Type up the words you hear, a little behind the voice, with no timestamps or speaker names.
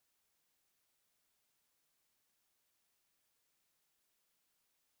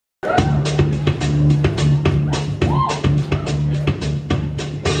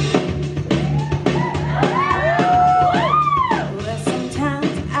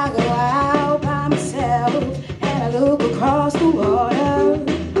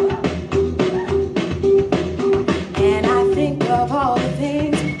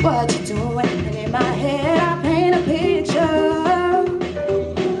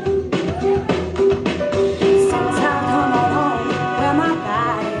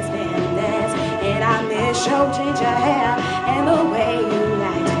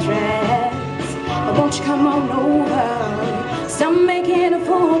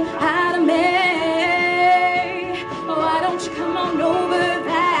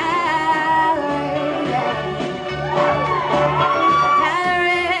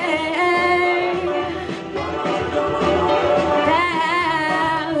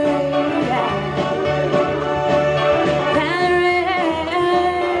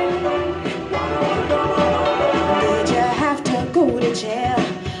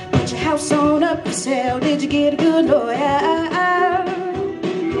get a good lawyer.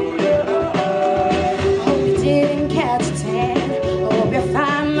 Hope you didn't catch a tan. Hope you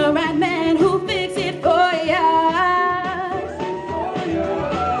find the right man who fix it for ya.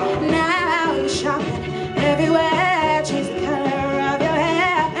 Now you're shopping everywhere, change the color of your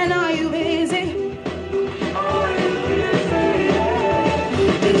hair. And are you busy?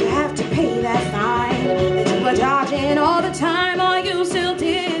 Did you have to pay that fine that you were charging all the time? Are you still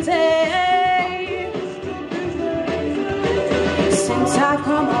dizzy? Since I've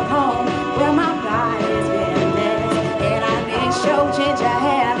come up home, well, my body's been a mess, and I miss your ginger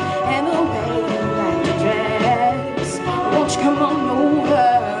hair and the way you like to dress. Won't you come on over,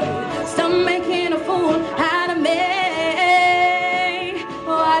 stop making a fool out of me?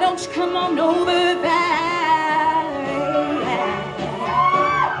 Why don't you come on over?